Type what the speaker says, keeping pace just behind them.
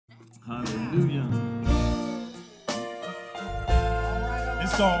Hallelujah.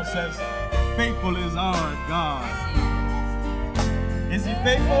 This song says, faithful is our God. Is he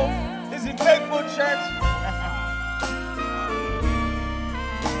faithful? Is he faithful, church?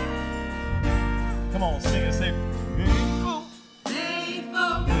 Come on, sing and say, faithful,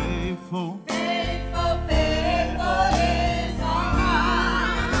 faithful, faithful, faithful, faithful is our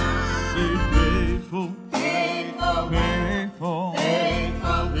God. Say faithful, faithful, faithful,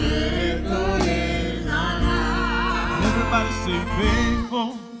 faithful, faithful is our God. Everybody say faithful,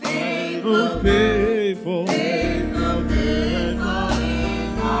 faithful, faithful, faithful, faithful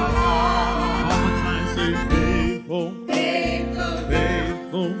is our God. One more time, say faithful, faithful,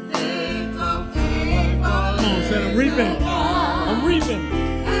 faithful, faithful, faithful. Come on, say I'm reaping. I'm reaping.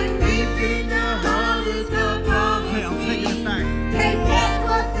 I'm reaping the harvest of promise. Hey, I'm taking it back. Take back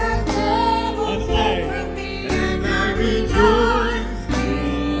what the devil stole from me, and I rejoice.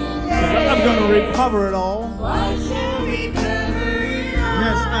 I'm going to recover it all. I shall recover it all.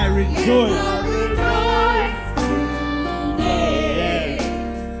 Yes, I rejoice.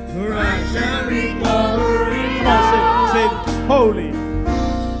 For I shall recover it all. Come on, say holy.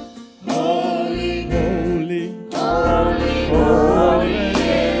 Holy, holy, holy, holy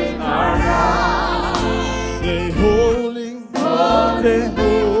is our God. Say holy, holy,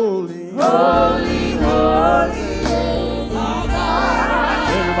 holy, holy, holy is our God.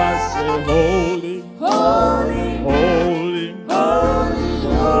 Everybody say holy, holy, holy, holy,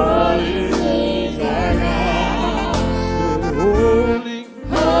 holy is our God. Say holy,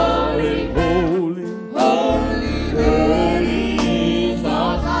 holy, holy, holy, holy is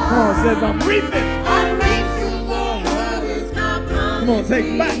our God. Come on, says I'm reaping. I'm reaping the harvest of promise. Come on, take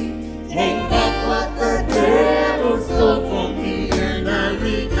it back. Take back what the devil stole from me, and I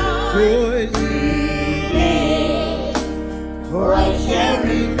rejoice. For I shall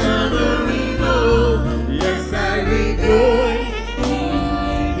recover it all. Yes, I rejoice.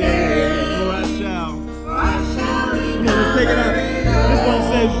 Yeah, for I shall. For I shall recover. Come on, let's take it out. This one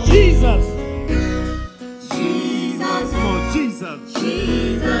says Jesus. Jesus. Come on, Jesus.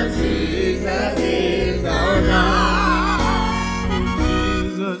 Jesus, Jesus is our God.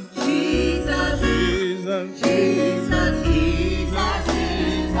 Jesus, Jesus, Jesus, Jesus, Jesus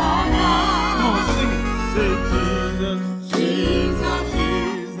is our God. Come on, sing it. Say Jesus, Jesus,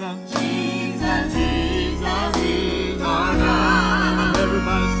 Jesus, Jesus, Jesus is our God.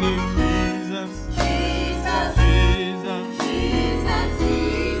 Everybody say Jesus, Jesus, Jesus, Jesus,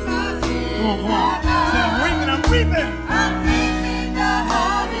 Jesus is our God. Say I'm reaping, I'm reaping. I'm reaping the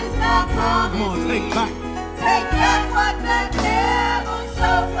harvest of promise. Come on, take back. Take back what the devil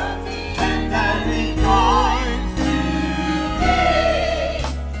stole from me, and I rejoice today.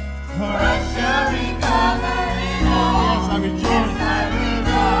 For I shall recover it all. Yes, I rejoice. Yes, I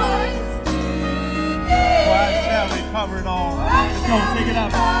rejoice today. For I shall recover it all. Come on, take it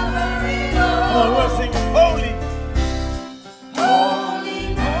up. Come on, we'll sing holy. Holy,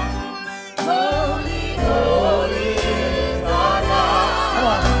 holy, holy is our God. Come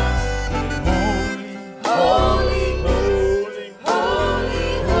on. Holy, holy, holy,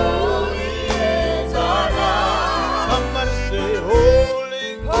 holy is our God. Somebody say holy,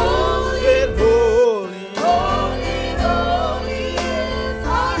 holy, holy, holy, holy is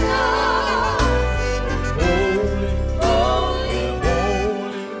our God. Holy, holy,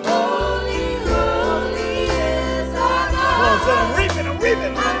 holy, holy, holy is our God. Come on, say I'm reaping, I'm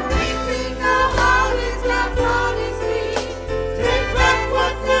reaping. I'm reaping the harvest God promised me. Take back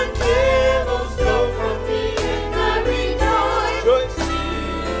what the devil stole from me, and I rejoice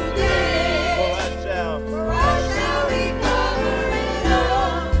today. For I shall recover it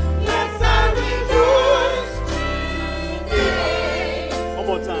all. Yes, I rejoice today. One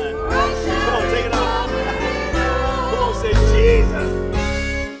more time. Come on, take it off. Come on, say Jesus.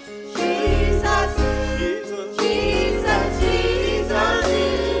 Jesus, Jesus, Jesus, Jesus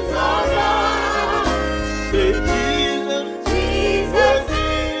is our God. Say Jesus, Jesus,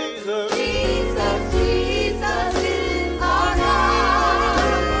 Jesus, Jesus, Jesus is our God.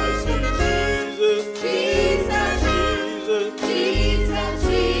 Say Jesus, Jesus, Jesus, Jesus,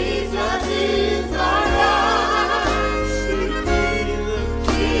 Jesus is our God. Say Jesus,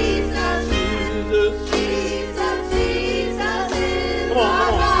 Jesus,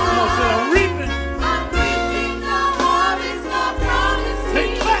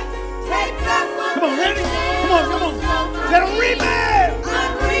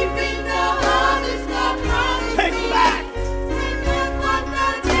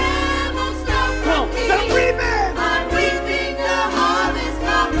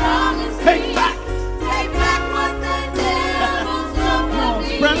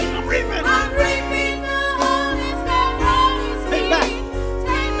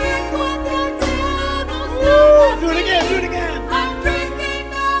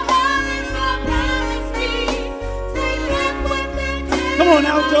 on,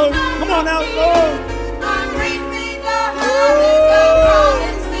 alto. Come on, alto. I'm reaping the harvest God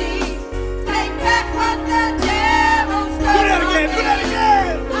promised me. Take back what the devil stole from me. Do that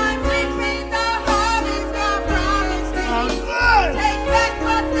again. I'm reaping the harvest God promised me. Good. Take back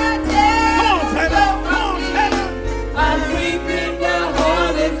what the devil stole from me. I'm reaping the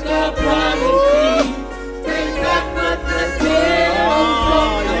harvest God promised me. Take back what the devil stole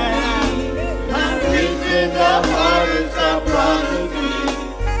from me. I'm reaping the harvest God promised me.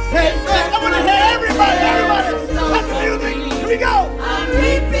 Take back. I want to hear everybody. Stop the music. Here we go. I'm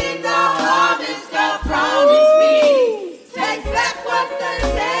reaping the harvest God promised me. Take back what the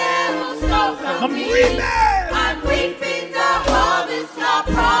devil stole from I'm me. reaping. I'm reaping the harvest God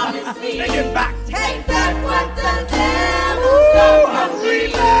promised me. Take it back. Take back what the devil stole from I'm me.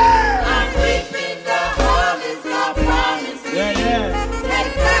 reaping. I'm reaping the harvest God promised me. Yeah.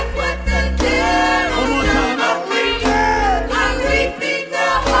 Take back what the devil One more time. stole I'm from me. reaping. I'm reaping the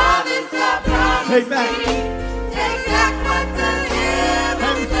harvest God promised Take back. me. Take back what the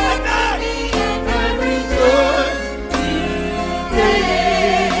devil stole from me. And I rejoice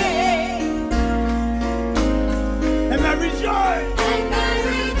today. And I rejoice. And I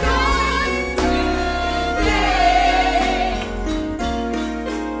rejoice today.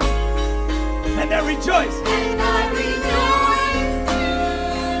 And I rejoice. And I rejoice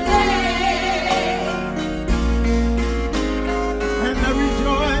today. And I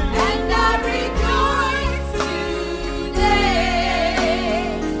rejoice. And I rejoice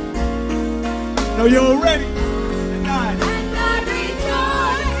today. No, you're ready. And I. And I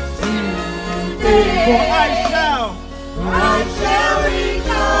rejoice For today. I shall. I shall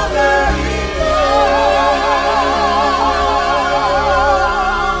recover it all.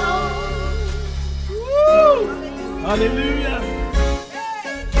 Hallelujah.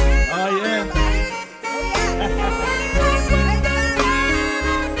 Oh, yeah. Go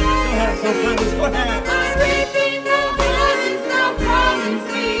ahead, sopranos. Go ahead. I'm reaping the harvest God promised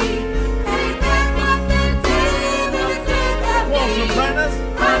me. Take back what the devil stole from Come on, me. sopranos.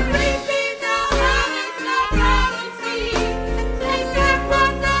 I'm reaping the harvest God promised me. Take back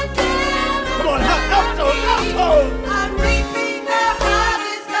what the devil Come on, stole from alto. me. I'm reaping the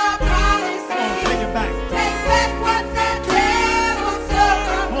harvest God promised Come on, me. take it back. Take back what the devil stole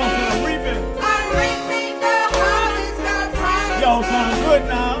from Come on, me. son, I'm reaping. I'm reaping the harvest God promised me. Y'all sound good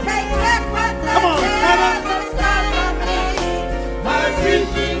now. Take back what the Come on, Hannah. devil stole from me. I'm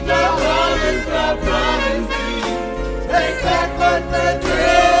reaping the harvest God promised me. Take back what the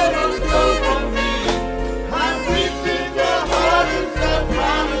devil stole from me. I'm reaping the harvest God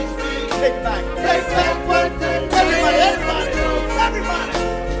promised me. Take back. Take back what the Everybody.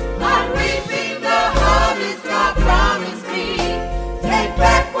 I'm reaping the harvest God promised me. Take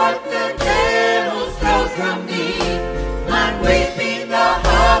back what the devil stole from me. I'm reaping the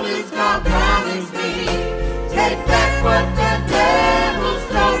harvest God promised me. Take back what the devil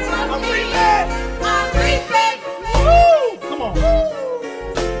stole from I'm me. reaping. I'm reaping. Woo! Come on.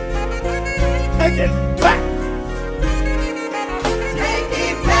 Take it back. Take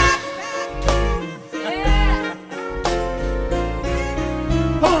it back. Yeah.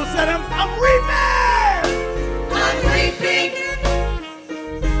 Come on, set him. I'm reaping. I'm reaping.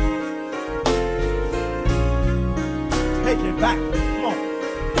 Take it back. Come on.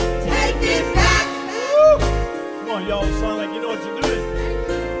 Take it back. Woo! Come on, y'all sound like you know what you're doing.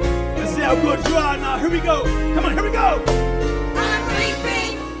 Let's see how good you are now. Here we go. Come on, here we go. I'm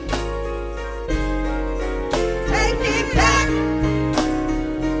reaping. Take it back.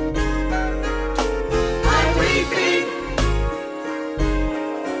 I'm reaping.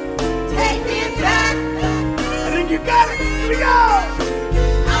 Take it back. I think you got it. Here we go.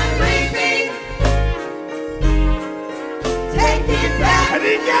 I'm reaping. Take it back. I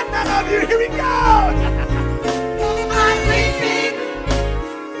didn't get none of you. Here we go. I'm reaping.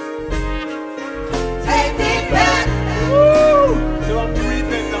 Take it back. Woo! So I'm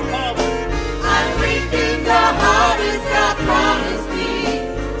reaping the harvest. I'm reaping the harvest God promised me.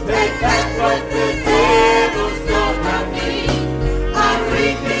 Take back what the devil stole from me. I'm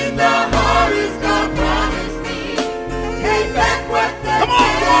reaping the harvest God promised me. Take back what the Come on,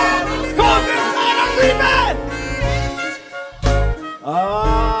 devil come stole on, this from side. I'm me. reaping.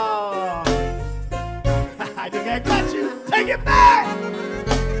 Oh. I think I got you. Take it back.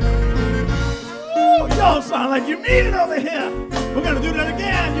 Woo! Y'all sound like you mean it over here. We're going to do that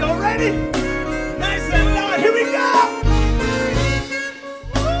again. Y'all ready? Nice and loud. Here we go.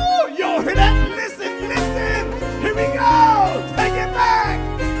 Woo! Y'all hear that? Listen. Here we go. Take it back.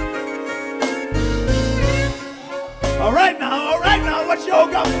 All right now. What y'all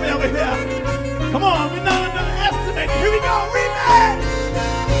got for me over here? Come on, we're not underestimating. Here we go. Rematch.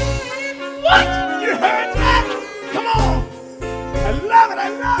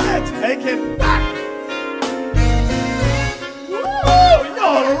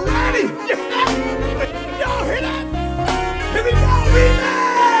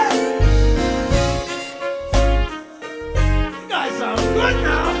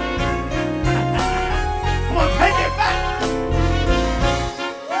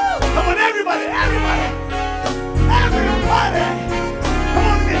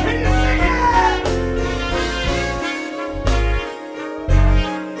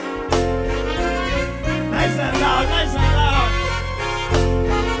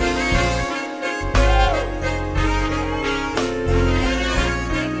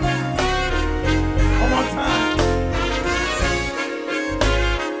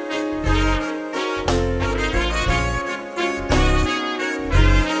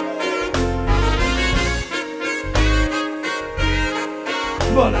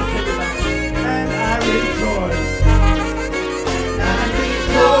 Come on, let's take it back. And I rejoice. I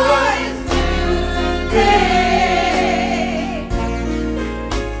rejoice today.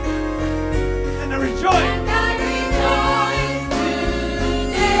 And I rejoice. And I rejoice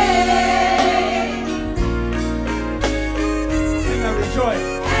today. And I rejoice.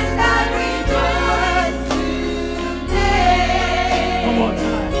 And I rejoice today. One more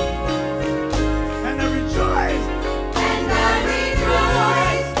time. And I rejoice. And I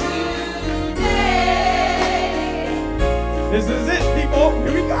rejoice today. This is it, people.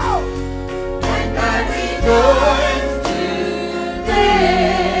 Here we go. And I rejoice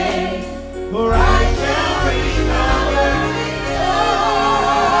today.